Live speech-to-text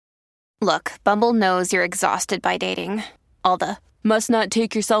Look, Bumble knows you're exhausted by dating. All the, must not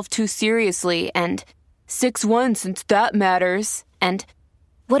take yourself too seriously, and 6'1" since that matters. And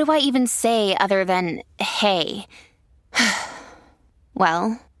what do I even say other than, hey?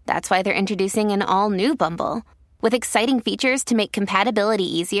 Well, that's why they're introducing an all-new Bumble, with exciting features to make compatibility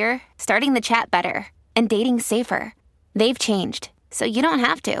easier, starting the chat better, and dating safer. They've changed, so you don't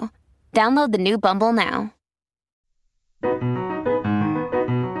have to. Download the new Bumble now.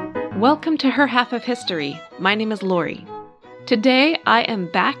 Welcome to Her Half of History. My name is Lori. Today, I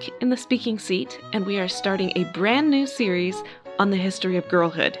am back in the speaking seat, and we are starting a brand new series on the history of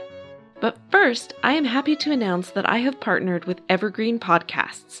girlhood. But first, I am happy to announce that I have partnered with Evergreen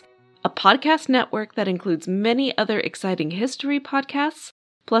Podcasts, a podcast network that includes many other exciting history podcasts,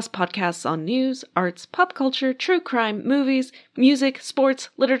 plus podcasts on news, arts, pop culture, true crime, movies, music, sports,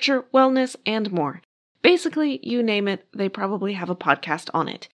 literature, wellness, and more. Basically, you name it, they probably have a podcast on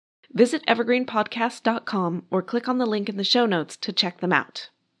it. Visit evergreenpodcast.com or click on the link in the show notes to check them out.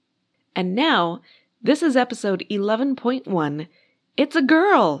 And now, this is episode 11.1, It's a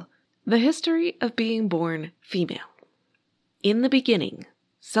Girl! The History of Being Born Female. In the beginning,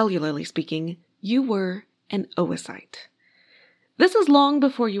 cellularly speaking, you were an oocyte. This is long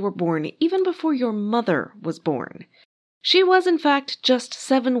before you were born, even before your mother was born. She was, in fact, just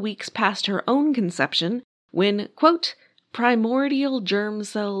 7 weeks past her own conception when, quote, primordial germ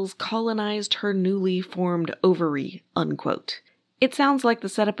cells colonized her newly formed ovary, unquote. It sounds like the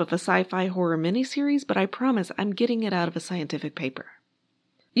setup of a sci-fi horror miniseries, but I promise I'm getting it out of a scientific paper.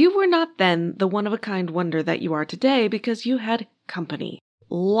 You were not then the one-of-a-kind wonder that you are today because you had company.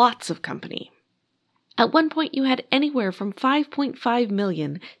 Lots of company. At one point you had anywhere from 5.5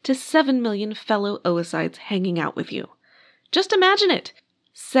 million to 7 million fellow oocytes hanging out with you. Just imagine it!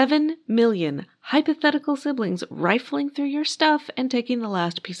 7 million hypothetical siblings rifling through your stuff and taking the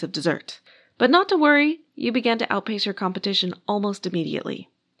last piece of dessert. But not to worry, you began to outpace your competition almost immediately.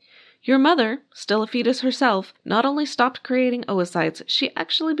 Your mother, still a fetus herself, not only stopped creating oocytes, she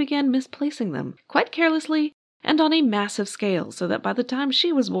actually began misplacing them, quite carelessly and on a massive scale, so that by the time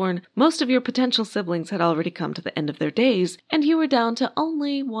she was born, most of your potential siblings had already come to the end of their days, and you were down to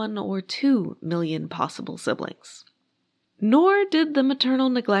only 1 or 2 million possible siblings. Nor did the maternal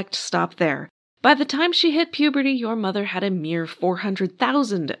neglect stop there. By the time she hit puberty, your mother had a mere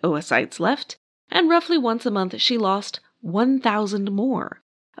 400,000 oocytes left, and roughly once a month she lost 1,000 more,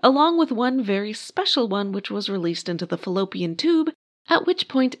 along with one very special one which was released into the fallopian tube, at which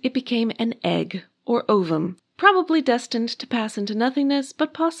point it became an egg, or ovum, probably destined to pass into nothingness,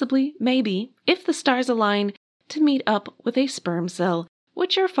 but possibly, maybe, if the stars align, to meet up with a sperm cell,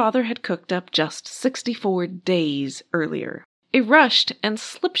 which your father had cooked up just 64 days earlier. A rushed and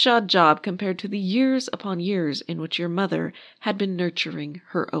slipshod job compared to the years upon years in which your mother had been nurturing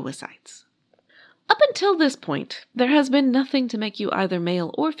her oocytes. Up until this point, there has been nothing to make you either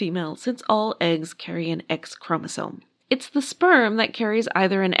male or female since all eggs carry an X chromosome. It's the sperm that carries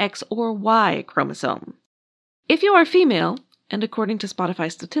either an X or Y chromosome. If you are female, and according to Spotify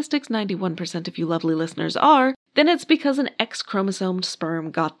statistics, 91% of you lovely listeners are, then it's because an X-chromosomed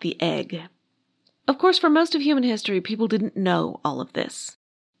sperm got the egg. Of course, for most of human history, people didn't know all of this.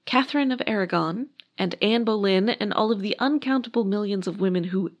 Catherine of Aragon and Anne Boleyn and all of the uncountable millions of women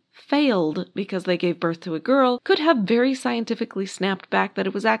who failed because they gave birth to a girl could have very scientifically snapped back that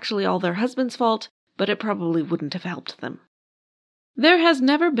it was actually all their husband's fault, but it probably wouldn't have helped them. There has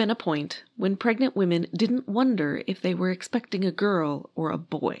never been a point when pregnant women didn't wonder if they were expecting a girl or a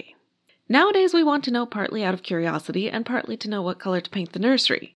boy. Nowadays we want to know partly out of curiosity and partly to know what color to paint the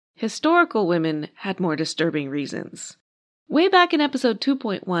nursery. Historical women had more disturbing reasons. Way back in episode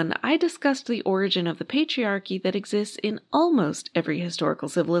 2.1, I discussed the origin of the patriarchy that exists in almost every historical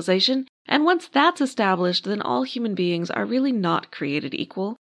civilization, and once that's established, then all human beings are really not created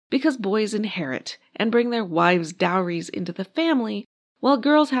equal, because boys inherit and bring their wives' dowries into the family, while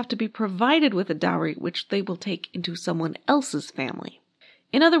girls have to be provided with a dowry which they will take into someone else's family.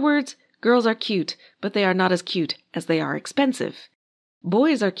 In other words, girls are cute, but they are not as cute as they are expensive.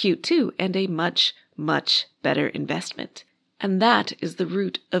 Boys are cute too, and a much, much better investment. And that is the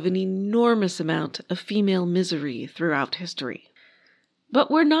root of an enormous amount of female misery throughout history.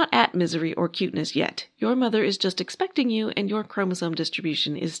 But we're not at misery or cuteness yet. Your mother is just expecting you, and your chromosome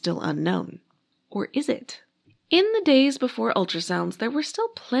distribution is still unknown. Or is it? In the days before ultrasounds, there were still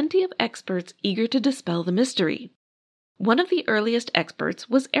plenty of experts eager to dispel the mystery. One of the earliest experts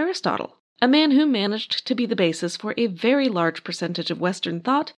was Aristotle, a man who managed to be the basis for a very large percentage of Western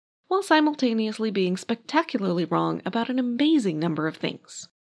thought, while simultaneously being spectacularly wrong about an amazing number of things.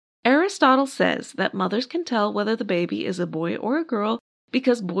 Aristotle says that mothers can tell whether the baby is a boy or a girl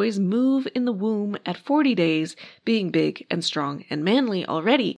because boys move in the womb at 40 days, being big and strong and manly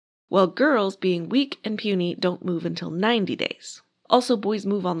already, while girls, being weak and puny, don't move until 90 days. Also, boys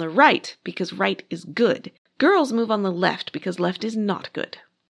move on the right because right is good. Girls move on the left because left is not good.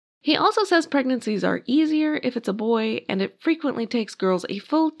 He also says pregnancies are easier if it's a boy, and it frequently takes girls a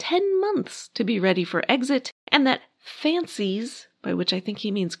full 10 months to be ready for exit, and that fancies, by which I think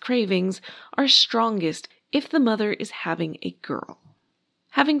he means cravings, are strongest if the mother is having a girl.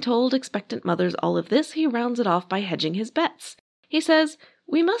 Having told expectant mothers all of this, he rounds it off by hedging his bets. He says,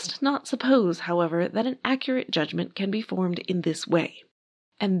 "We must not suppose, however, that an accurate judgment can be formed in this way."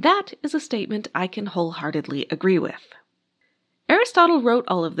 And that is a statement I can wholeheartedly agree with. Aristotle wrote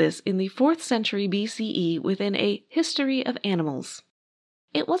all of this in the 4th century BCE within a History of Animals.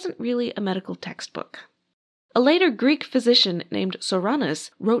 It wasn't really a medical textbook. A later Greek physician named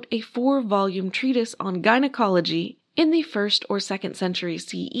Soranus wrote a 4-volume treatise on gynecology in the 1st or 2nd century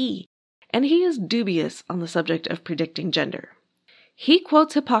CE, and he is dubious on the subject of predicting gender. He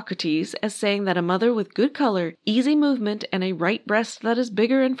quotes Hippocrates as saying that a mother with good color, easy movement, and a right breast that is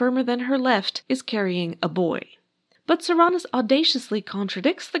bigger and firmer than her left is carrying a boy. But Soranus audaciously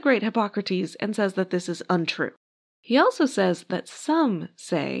contradicts the great Hippocrates and says that this is untrue. He also says that some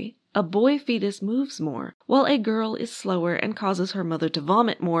say a boy fetus moves more, while a girl is slower and causes her mother to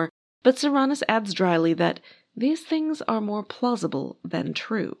vomit more, but Soranus adds dryly that these things are more plausible than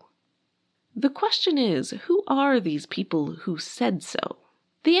true. The question is, who are these people who said so?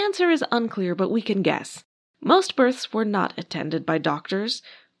 The answer is unclear, but we can guess. Most births were not attended by doctors.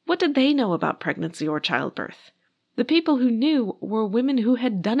 What did they know about pregnancy or childbirth? The people who knew were women who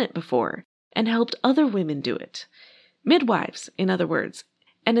had done it before and helped other women do it. Midwives, in other words.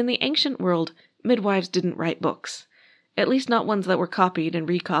 And in the ancient world, midwives didn't write books. At least not ones that were copied and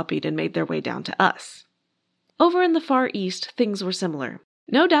recopied and made their way down to us. Over in the Far East, things were similar.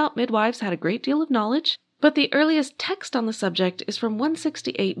 No doubt midwives had a great deal of knowledge, but the earliest text on the subject is from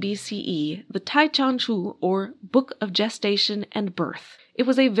 168 BCE, the Tai Chan Chu, or Book of Gestation and Birth. It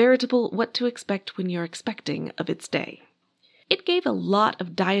was a veritable what to expect when you're expecting of its day. It gave a lot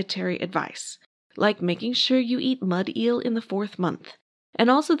of dietary advice, like making sure you eat mud eel in the 4th month, and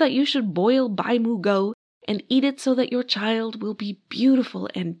also that you should boil bai mu go and eat it so that your child will be beautiful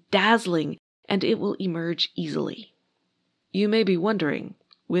and dazzling, and it will emerge easily. You may be wondering,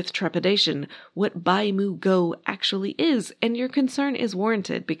 with trepidation, what bai mu go actually is, and your concern is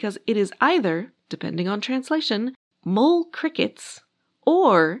warranted because it is either, depending on translation, mole crickets,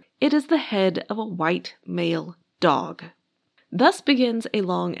 or it is the head of a white male dog. Thus begins a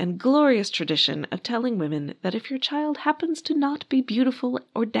long and glorious tradition of telling women that if your child happens to not be beautiful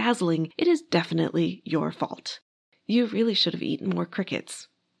or dazzling, it is definitely your fault. You really should have eaten more crickets.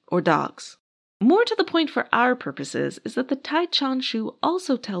 Or dogs. More to the point for our purposes is that the Tai Chan Chu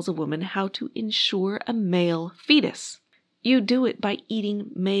also tells a woman how to ensure a male fetus. You do it by eating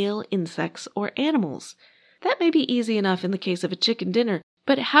male insects or animals. That may be easy enough in the case of a chicken dinner,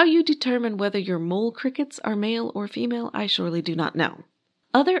 but how you determine whether your mole crickets are male or female, I surely do not know.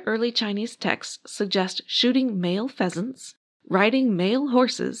 Other early Chinese texts suggest shooting male pheasants, riding male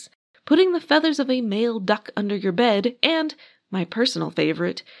horses, putting the feathers of a male duck under your bed, and, my personal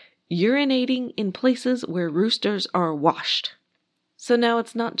favorite, urinating in places where roosters are washed. So now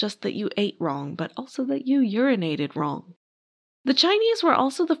it's not just that you ate wrong, but also that you urinated wrong. The Chinese were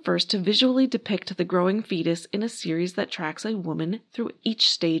also the first to visually depict the growing fetus in a series that tracks a woman through each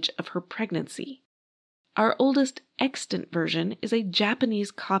stage of her pregnancy. Our oldest extant version is a Japanese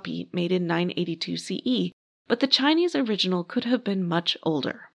copy made in 982 CE, but the Chinese original could have been much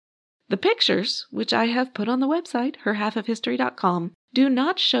older. The pictures, which I have put on the website, herhalfofhistory.com, do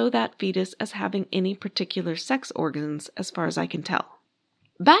not show that fetus as having any particular sex organs as far as I can tell.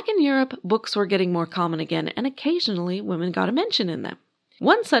 Back in Europe, books were getting more common again, and occasionally women got a mention in them.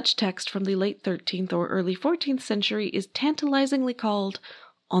 One such text from the late 13th or early 14th century is tantalizingly called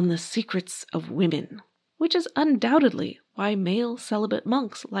On the Secrets of Women, which is undoubtedly why male celibate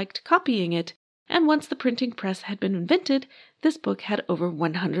monks liked copying it, and once the printing press had been invented, this book had over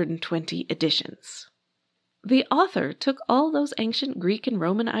 120 editions. The author took all those ancient Greek and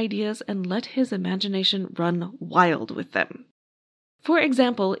Roman ideas and let his imagination run wild with them. For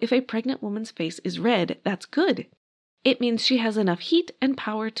example, if a pregnant woman's face is red, that's good. It means she has enough heat and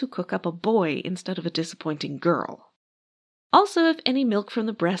power to cook up a boy instead of a disappointing girl. Also, if any milk from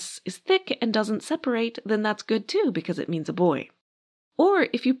the breasts is thick and doesn't separate, then that's good too because it means a boy. Or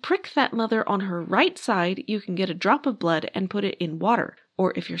if you prick that mother on her right side, you can get a drop of blood and put it in water,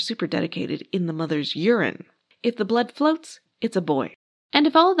 or if you're super dedicated, in the mother's urine. If the blood floats, it's a boy. And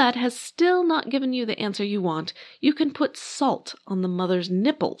if all that has still not given you the answer you want, you can put salt on the mother's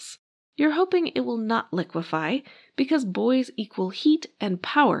nipples. You're hoping it will not liquefy, because boys equal heat and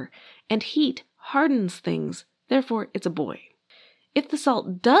power, and heat hardens things, therefore it's a boy. If the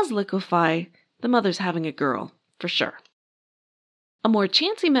salt does liquefy, the mother's having a girl, for sure. A more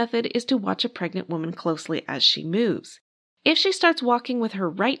chancy method is to watch a pregnant woman closely as she moves. If she starts walking with her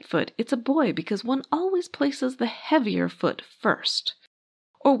right foot, it's a boy because one always places the heavier foot first.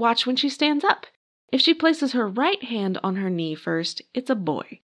 Or watch when she stands up. If she places her right hand on her knee first, it's a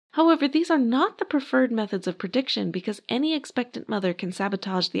boy. However, these are not the preferred methods of prediction because any expectant mother can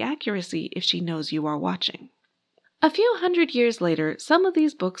sabotage the accuracy if she knows you are watching. A few hundred years later, some of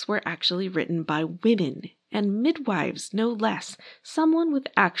these books were actually written by women, and midwives no less, someone with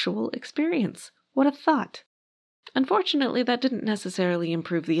actual experience. What a thought! Unfortunately, that didn't necessarily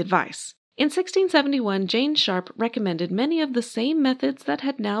improve the advice. In 1671, Jane Sharp recommended many of the same methods that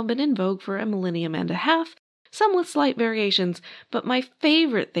had now been in vogue for a millennium and a half, some with slight variations, but my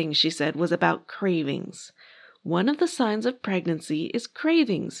favorite thing she said was about cravings. One of the signs of pregnancy is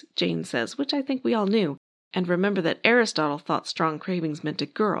cravings, Jane says, which I think we all knew, and remember that Aristotle thought strong cravings meant a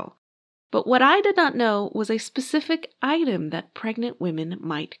girl. But what I did not know was a specific item that pregnant women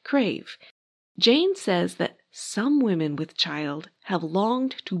might crave. Jane says that some women with child have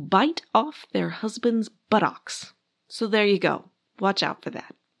longed to bite off their husband's buttocks. So there you go. Watch out for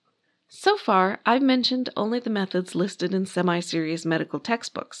that. So far, I've mentioned only the methods listed in semi-serious medical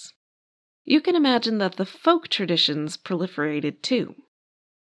textbooks. You can imagine that the folk traditions proliferated too.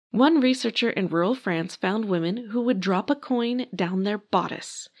 One researcher in rural France found women who would drop a coin down their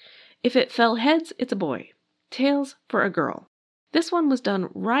bodice. If it fell heads, it's a boy. Tails, for a girl. This one was done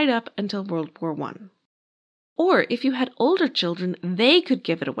right up until World War I. Or if you had older children, they could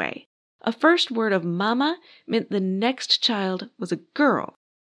give it away. A first word of mama meant the next child was a girl.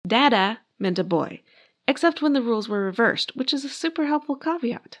 Dada meant a boy, except when the rules were reversed, which is a super helpful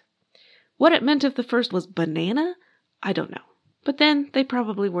caveat. What it meant if the first was banana, I don't know. But then they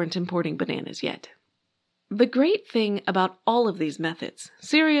probably weren't importing bananas yet. The great thing about all of these methods,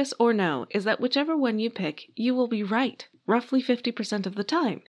 serious or no, is that whichever one you pick, you will be right, roughly 50% of the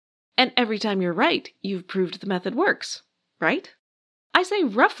time. And every time you're right, you've proved the method works, right? I say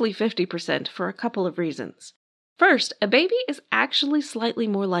roughly 50% for a couple of reasons. First, a baby is actually slightly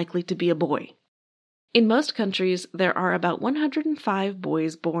more likely to be a boy. In most countries, there are about 105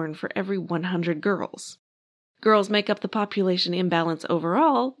 boys born for every 100 girls. Girls make up the population imbalance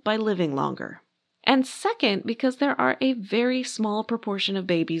overall by living longer. And second, because there are a very small proportion of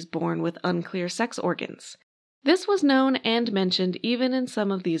babies born with unclear sex organs. This was known and mentioned even in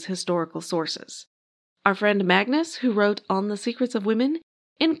some of these historical sources. Our friend Magnus, who wrote On the Secrets of Women,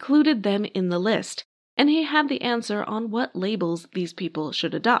 included them in the list, and he had the answer on what labels these people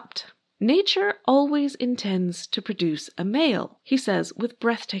should adopt. Nature always intends to produce a male, he says with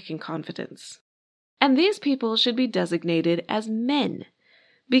breathtaking confidence. And these people should be designated as men,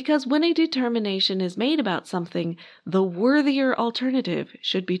 because when a determination is made about something, the worthier alternative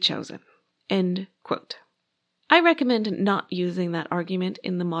should be chosen. End quote. I recommend not using that argument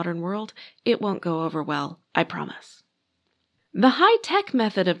in the modern world. It won't go over well, I promise. The high-tech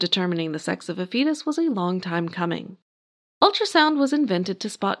method of determining the sex of a fetus was a long time coming. Ultrasound was invented to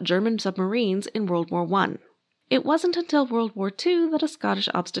spot German submarines in World War I. It wasn't until World War II that a Scottish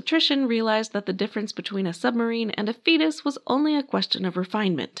obstetrician realized that the difference between a submarine and a fetus was only a question of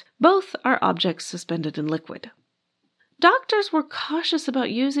refinement. Both are objects suspended in liquid. Doctors were cautious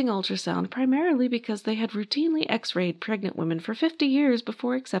about using ultrasound primarily because they had routinely x-rayed pregnant women for 50 years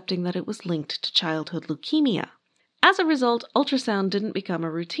before accepting that it was linked to childhood leukemia. As a result, ultrasound didn't become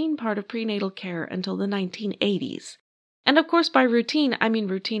a routine part of prenatal care until the 1980s. And of course, by routine, I mean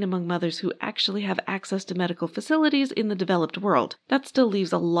routine among mothers who actually have access to medical facilities in the developed world. That still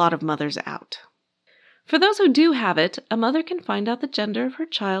leaves a lot of mothers out. For those who do have it, a mother can find out the gender of her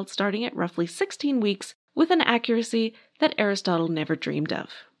child starting at roughly 16 weeks with an accuracy that Aristotle never dreamed of.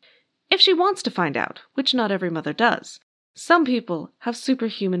 If she wants to find out, which not every mother does. Some people have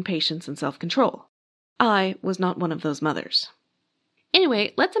superhuman patience and self-control. I was not one of those mothers.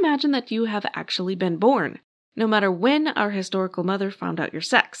 Anyway, let's imagine that you have actually been born, no matter when our historical mother found out your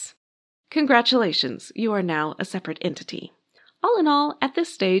sex. Congratulations, you are now a separate entity. All in all, at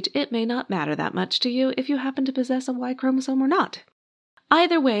this stage, it may not matter that much to you if you happen to possess a Y chromosome or not.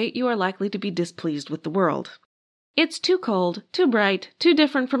 Either way, you are likely to be displeased with the world. It's too cold, too bright, too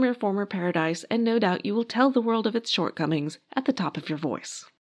different from your former paradise, and no doubt you will tell the world of its shortcomings at the top of your voice.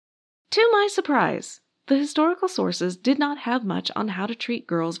 To my surprise, the historical sources did not have much on how to treat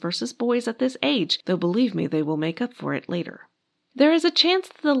girls versus boys at this age, though believe me, they will make up for it later. There is a chance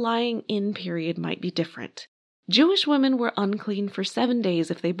that the lying-in period might be different. Jewish women were unclean for 7 days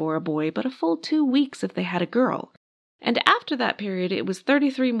if they bore a boy, but a full 2 weeks if they had a girl. And after that period, it was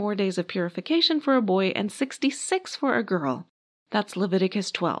 33 more days of purification for a boy and 66 for a girl. That's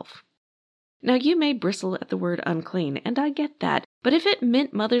Leviticus 12. Now, you may bristle at the word unclean, and I get that, but if it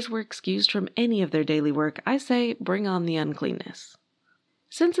meant mothers were excused from any of their daily work, I say bring on the uncleanness.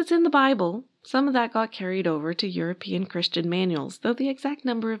 Since it's in the Bible, some of that got carried over to European Christian manuals, though the exact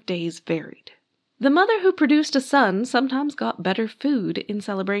number of days varied. The mother who produced a son sometimes got better food in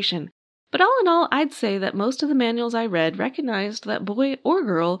celebration, but all in all, I'd say that most of the manuals I read recognized that boy or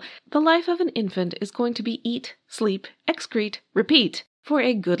girl, the life of an infant is going to be eat, sleep, excrete, repeat for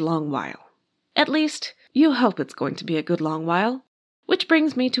a good long while. At least, you hope it's going to be a good long while. Which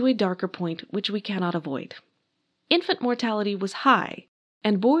brings me to a darker point which we cannot avoid. Infant mortality was high,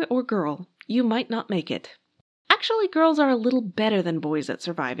 and boy or girl, you might not make it. Actually, girls are a little better than boys at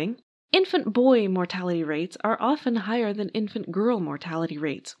surviving. Infant boy mortality rates are often higher than infant girl mortality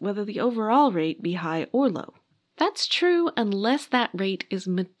rates, whether the overall rate be high or low. That's true unless that rate is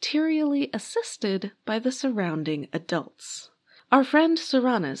materially assisted by the surrounding adults. Our friend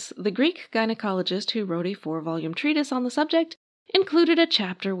Soranus, the Greek gynecologist who wrote a 4-volume treatise on the subject, included a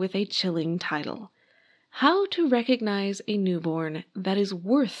chapter with a chilling title, How to Recognize a Newborn That Is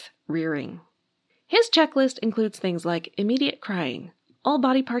Worth Rearing. His checklist includes things like immediate crying, all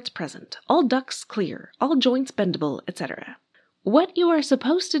body parts present, all ducts clear, all joints bendable, etc. What you are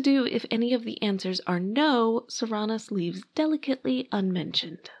supposed to do if any of the answers are no, Soranus leaves delicately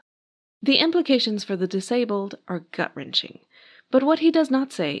unmentioned. The implications for the disabled are gut-wrenching. But what he does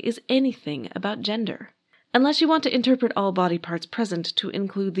not say is anything about gender, unless you want to interpret all body parts present to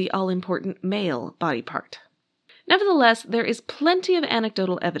include the all-important male body part. Nevertheless, there is plenty of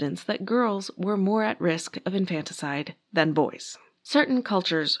anecdotal evidence that girls were more at risk of infanticide than boys. Certain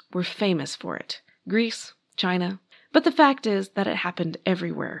cultures were famous for it. Greece, China. But the fact is that it happened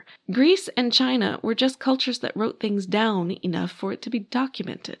everywhere. Greece and China were just cultures that wrote things down enough for it to be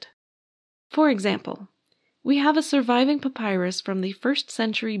documented. For example, we have a surviving papyrus from the 1st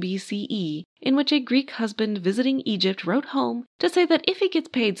century BCE in which a Greek husband visiting Egypt wrote home to say that if he gets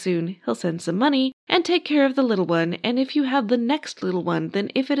paid soon, he'll send some money and take care of the little one, and if you have the next little one, then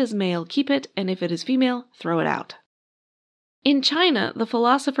if it is male, keep it, and if it is female, throw it out. In China, the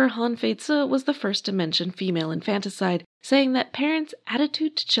philosopher Han Feizi was the first to mention female infanticide, saying that parents'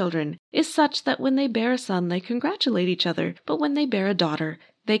 attitude to children is such that when they bear a son, they congratulate each other, but when they bear a daughter,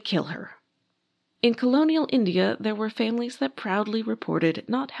 they kill her. In colonial India, there were families that proudly reported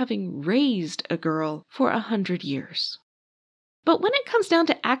not having raised a girl for 100 years. But when it comes down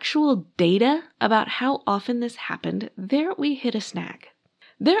to actual data about how often this happened, there we hit a snag.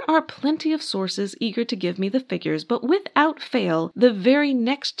 There are plenty of sources eager to give me the figures, but without fail, the very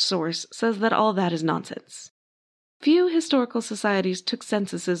next source says that all that is nonsense. Few historical societies took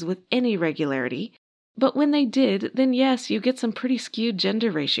censuses with any regularity, but when they did, then yes, you get some pretty skewed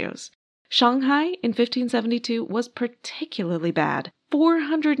gender ratios. Shanghai in 1572 was particularly bad,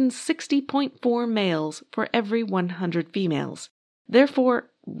 460.4 males for every 100 females. Therefore,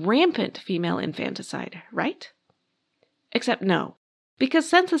 rampant female infanticide, right? Except no, because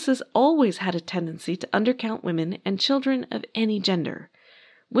censuses always had a tendency to undercount women and children of any gender.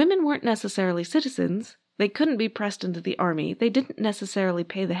 Women weren't necessarily citizens, they couldn't be pressed into the army, they didn't necessarily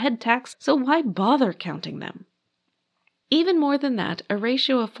pay the head tax, so why bother counting them? Even more than that, a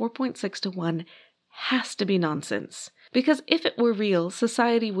ratio of 4.6 to 1 has to be nonsense, because if it were real,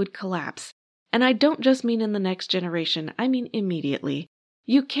 society would collapse. And I don't just mean in the next generation, I mean immediately.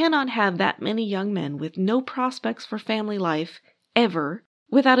 You cannot have that many young men with no prospects for family life, ever,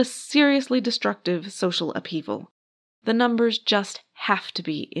 without a seriously destructive social upheaval. The numbers just have to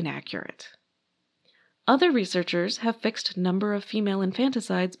be inaccurate. Other researchers have fixed number of female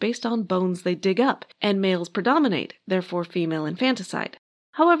infanticides based on bones they dig up, and males predominate, therefore female infanticide.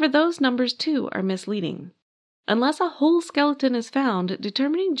 However, those numbers too are misleading. Unless a whole skeleton is found,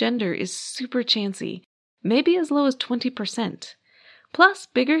 determining gender is super chancy, maybe as low as 20%. Plus,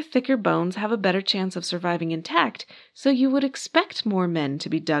 bigger, thicker bones have a better chance of surviving intact, so you would expect more men to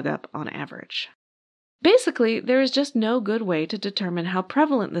be dug up on average. Basically, there is just no good way to determine how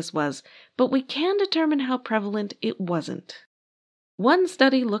prevalent this was, but we can determine how prevalent it wasn't. One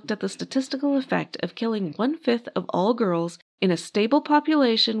study looked at the statistical effect of killing 1/5 of all girls in a stable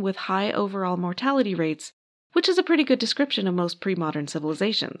population with high overall mortality rates, which is a pretty good description of most pre-modern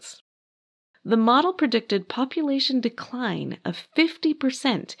civilizations. The model predicted population decline of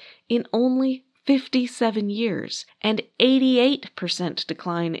 50% in only 57 years, and 88%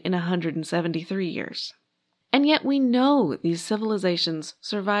 decline in 173 years. And yet we know these civilizations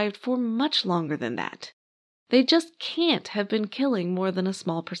survived for much longer than that. They just can't have been killing more than a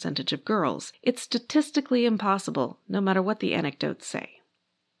small percentage of girls. It's statistically impossible, no matter what the anecdotes say.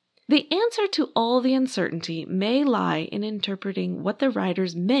 The answer to all the uncertainty may lie in interpreting what the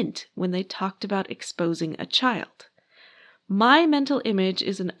writers meant when they talked about exposing a child. My mental image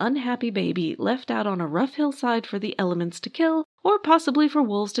is an unhappy baby left out on a rough hillside for the elements to kill, or possibly for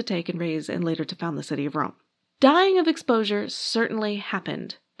wolves to take and raise and later to found the city of Rome. Dying of exposure certainly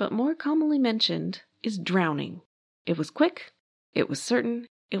happened, but more commonly mentioned is drowning. It was quick, it was certain,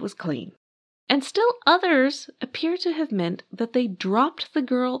 it was clean. And still others appear to have meant that they dropped the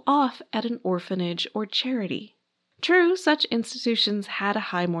girl off at an orphanage or charity. True, such institutions had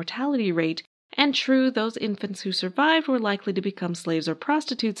a high mortality rate, and true, those infants who survived were likely to become slaves or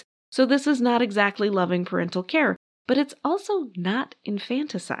prostitutes, so this is not exactly loving parental care, but it's also not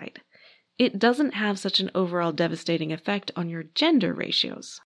infanticide. It doesn't have such an overall devastating effect on your gender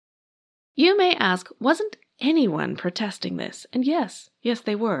ratios. You may ask, wasn't anyone protesting this? And yes,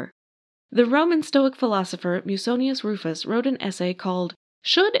 they were. The Roman Stoic philosopher Musonius Rufus wrote an essay called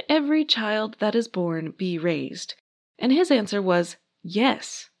 "Should Every Child That Is Born Be Raised?" And his answer was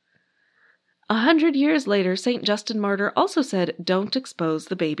yes. 100 years later, St. Justin Martyr also said, "Don't expose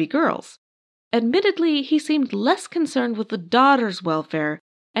the baby girls." Admittedly, he seemed less concerned with the daughter's welfare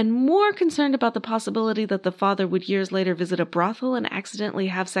and more concerned about the possibility that the father would years later visit a brothel and accidentally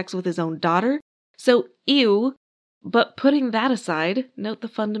have sex with his own daughter. So, ew. But putting that aside, note the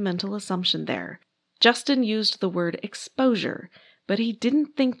fundamental assumption there. Justin used the word exposure, but he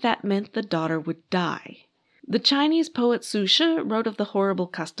didn't think that meant the daughter would die. The Chinese poet Su Shi wrote of the horrible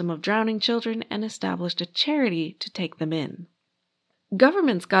custom of drowning children and established a charity to take them in.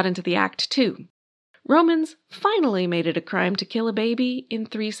 Governments got into the act too. Romans finally made it a crime to kill a baby in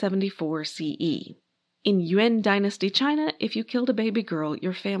 374 CE. In Yuan Dynasty China, if you killed a baby girl,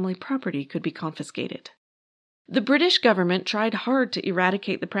 your family property could be confiscated. The British government tried hard to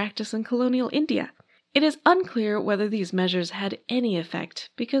eradicate the practice in colonial India. It is unclear whether these measures had any effect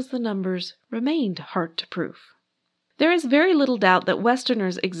because the numbers remained hard to prove. There is very little doubt that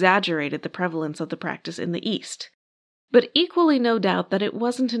Westerners exaggerated the prevalence of the practice in the East, but equally no doubt that it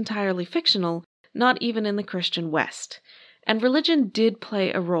wasn't entirely fictional, not even in the Christian West, and religion did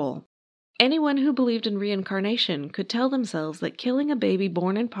play a role. Anyone who believed in reincarnation could tell themselves that killing a baby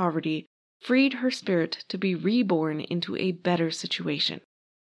born in poverty freed her spirit to be reborn into a better situation.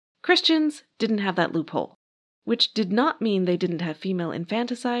 Christians didn't have that loophole, which did not mean they didn't have female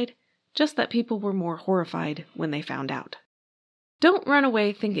infanticide, just that people were more horrified when they found out. Don't run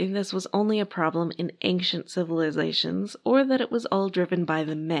away thinking this was only a problem in ancient civilizations or that it was all driven by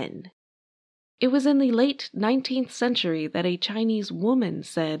the men. It was in the late 19th century that a Chinese woman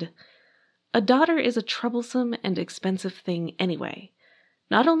said, "A daughter is a troublesome and expensive thing anyway.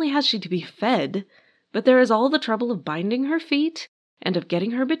 Not only has she to be fed, but there is all the trouble of binding her feet, and of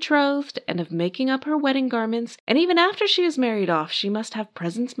getting her betrothed, and of making up her wedding garments, and even after she is married off, she must have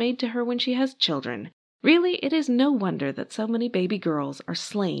presents made to her when she has children. Really, it is no wonder that so many baby girls are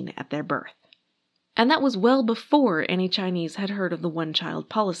slain at their birth." And that was well before any Chinese had heard of the one-child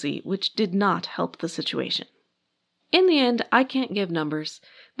policy, which did not help the situation. In the end, I can't give numbers,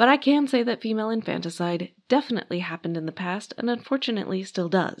 but I can say that female infanticide definitely happened in the past and unfortunately still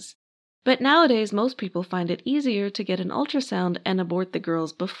does. But nowadays, most people find it easier to get an ultrasound and abort the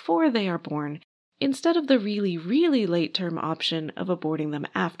girls before they are born, instead of the really, really late-term option of aborting them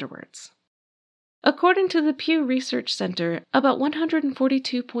afterwards. According to the Pew Research Center, about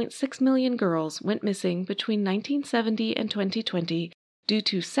 142.6 million girls went missing between 1970 and 2020 due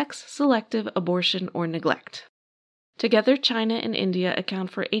to sex-selective abortion or neglect. Together, China and India account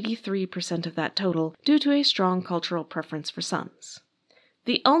for 83% of that total due to a strong cultural preference for sons.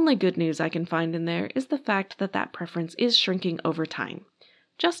 The only good news I can find in there is the fact that that preference is shrinking over time,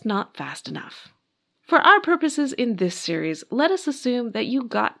 just not fast enough. For our purposes in this series, let us assume that you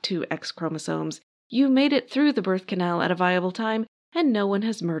got 2 X chromosomes, you made it through the birth canal at a viable time, and no one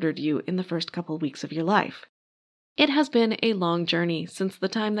has murdered you in the first couple weeks of your life. It has been a long journey since the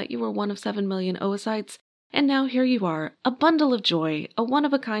time that you were one of 7 million oocytes, and now here you are, a bundle of joy, a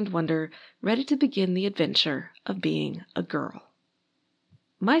one-of-a-kind wonder, ready to begin the adventure of being a girl.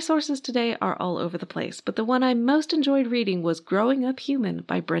 My sources today are all over the place, but the one I most enjoyed reading was Growing Up Human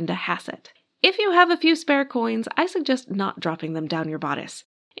by Brenda Hassett. If you have a few spare coins, I suggest not dropping them down your bodice.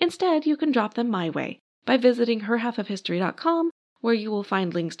 Instead, you can drop them my way by visiting herhalfofhistory.com, where you will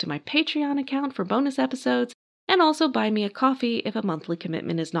find links to my Patreon account for bonus episodes, and also buy me a coffee if a monthly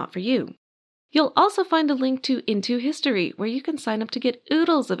commitment is not for you. You'll also find a link to Into History, where you can sign up to get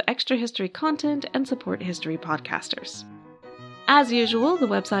oodles of extra history content and support history podcasters. As usual, the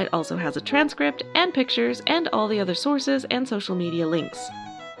website also has a transcript and pictures and all the other sources and social media links.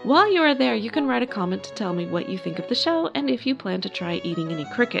 While you are there, you can write a comment to tell me what you think of the show and if you plan to try eating any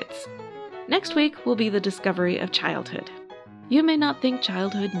crickets. Next week will be the discovery of childhood. You may not think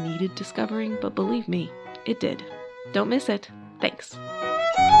childhood needed discovering, but believe me, it did. Don't miss it. Thanks.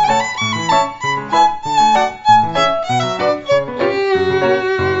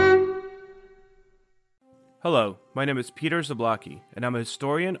 Hello, my name is Peter Zablocki, and I'm a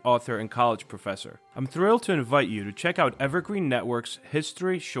historian, author, and college professor. I'm thrilled to invite you to check out Evergreen Network's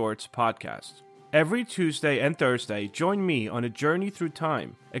History Shorts podcast. Every Tuesday and Thursday, join me on a journey through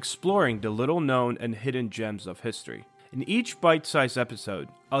time, exploring the little-known and hidden gems of history. In each bite-sized episode,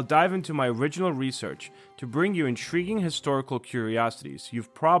 I'll dive into my original research to bring you intriguing historical curiosities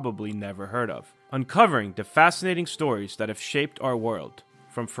you've probably never heard of, uncovering the fascinating stories that have shaped our world,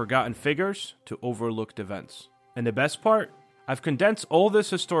 from forgotten figures to overlooked events. And the best part? I've condensed all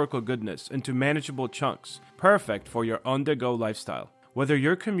this historical goodness into manageable chunks, perfect for your on-the-go lifestyle. Whether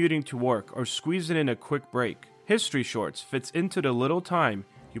you're commuting to work or squeezing in a quick break, History Shorts fits into the little time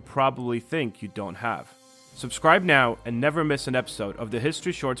you probably think you don't have. Subscribe now and never miss an episode of the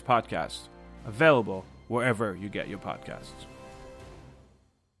History Shorts podcast, available wherever you get your podcasts.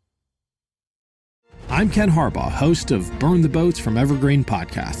 I'm Ken Harbaugh, host of Burn the Boats from Evergreen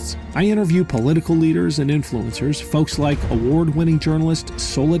Podcasts. I interview political leaders and influencers, folks like award-winning journalist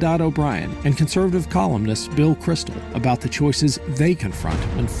Soledad O'Brien and conservative columnist Bill Kristol, about the choices they confront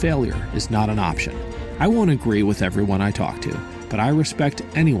when failure is not an option. I won't agree with everyone I talk to, but I respect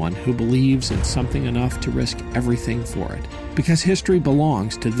anyone who believes in something enough to risk everything for it. Because history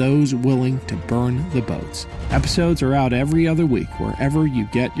belongs to those willing to burn the boats. Episodes are out every other week wherever you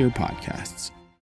get your podcasts.